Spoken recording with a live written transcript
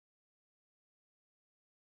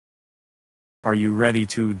Are you ready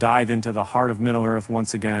to dive into the heart of Middle-earth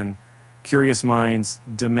once again? Curious minds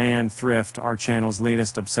demand Thrift, our channel's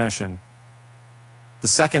latest obsession. The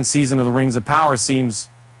second season of The Rings of Power seems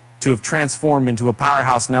to have transformed into a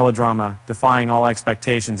powerhouse melodrama, defying all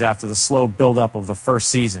expectations after the slow build-up of the first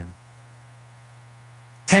season.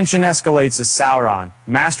 Tension escalates as Sauron,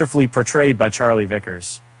 masterfully portrayed by Charlie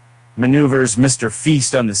Vickers, maneuvers Mr.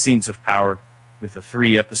 Feast on the scenes of power, with a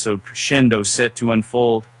 3-episode crescendo set to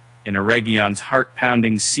unfold in Eregion's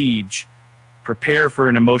heart-pounding siege. Prepare for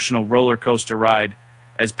an emotional roller coaster ride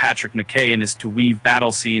as Patrick McKay is to weave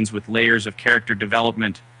battle scenes with layers of character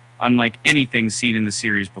development unlike anything seen in the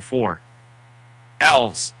series before.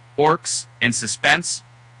 Elves, orcs, and suspense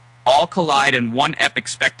all collide in one epic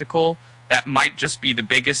spectacle that might just be the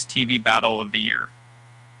biggest TV battle of the year.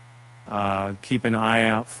 Keep an eye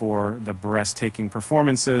out for the breathtaking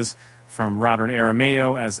performances from Robert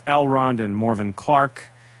Aramayo as Elrond and Morven Clark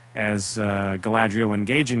as Galadriel,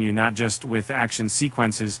 engaging you not just with action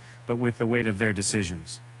sequences, but with the weight of their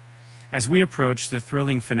decisions. As we approach the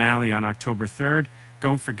thrilling finale on October 3rd,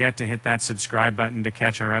 don't forget to hit that subscribe button to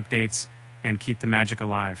catch our updates and keep the magic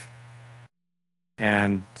alive.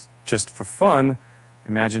 And just for fun,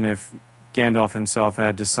 imagine if Gandalf himself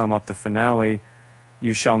had to sum up the finale: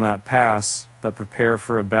 "You shall not pass, but prepare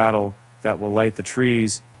for a battle that will light the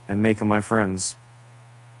trees and make them my friends."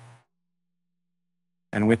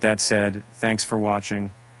 And with that said, thanks for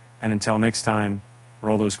watching, and until next time,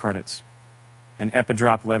 roll those credits. An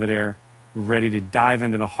Epidrop Levitaire, ready to dive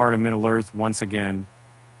into the heart of Middle-earth once again.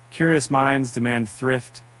 Curious minds demand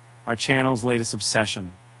Thrift, our channel's latest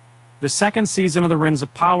obsession. The second season of The Rings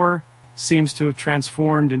of Power seems to have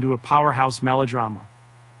transformed into a powerhouse melodrama,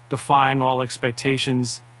 defying all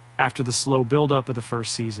expectations after the slow build-up of the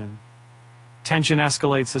first season. Tension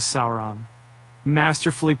escalates as Sauron,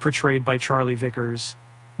 masterfully portrayed by Charlie Vickers,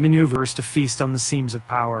 maneuvers to feast on the seams of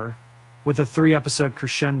power, with a 3-episode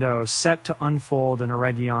crescendo set to unfold in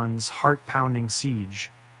Eregion's heart-pounding siege.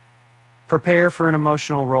 Prepare for an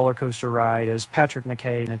emotional roller coaster ride as Patrick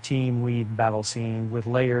McKay in a team lead battle scene with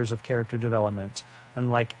layers of character development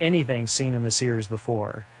unlike anything seen in the series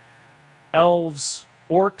before. Elves,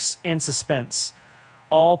 orcs, and suspense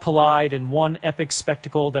all collide in one epic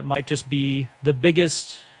spectacle that might just be the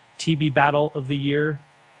biggest TV battle of the year.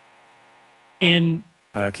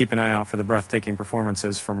 Keep an eye out for the breathtaking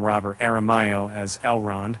performances from Robert Aramayo as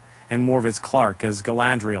Elrond and Morven Clark as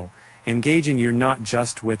Galadriel, engaging you not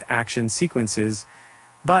just with action sequences,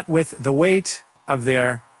 but with the weight of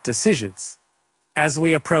their decisions. As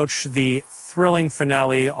we approach the thrilling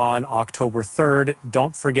finale on October 3rd,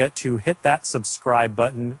 don't forget to hit that subscribe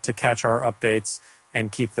button to catch our updates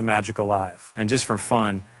and keep the magic alive. And just for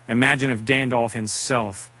fun, imagine if Gandalf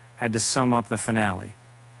himself had to sum up the finale: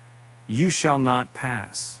 "You shall not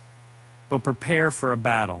pass, but prepare for a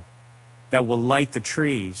battle that will light the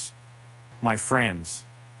trees, my friends."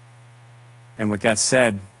 And with that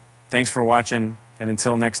said, thanks for watching, and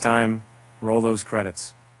until next time, roll those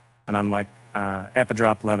credits. And I'm like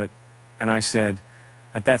Epidrop Levitt, and I said,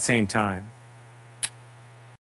 at that same time,